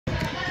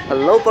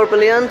Hello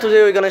Purplean,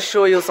 today we're gonna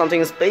show you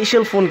something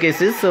special phone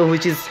cases,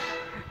 which is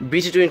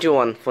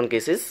BT21 phone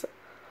cases.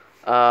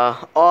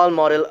 All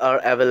model are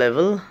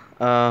available,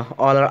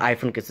 all are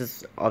iPhone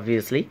cases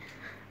obviously.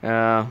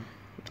 iPhone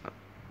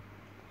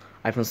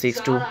 6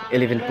 to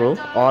 11 Pro,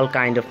 all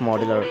kind of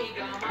model are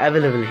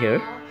available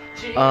here.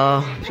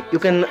 You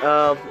can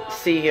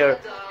see here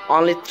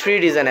only 3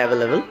 design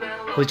available,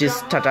 which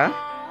is Tata,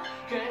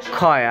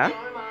 Koya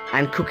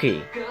and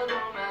Cookie.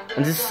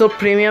 And this is so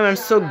premium and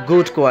so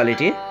good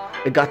quality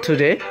we got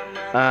today,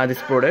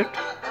 this product.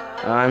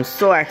 I'm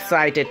so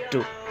excited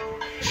to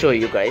show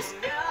you guys.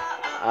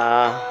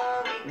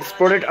 This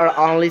product are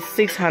only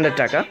 600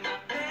 taka.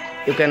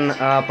 You can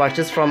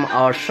purchase from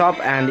our shop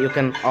and you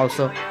can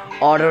also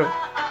order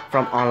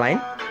from online.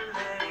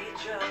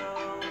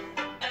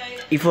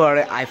 If you are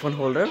an iPhone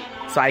holder,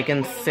 so I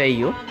can say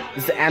you,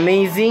 it's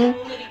amazing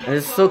and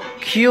it's so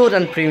cute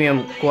and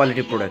premium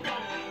quality product.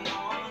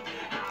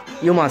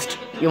 You must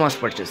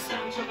purchase.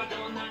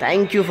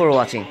 Thank you for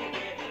watching.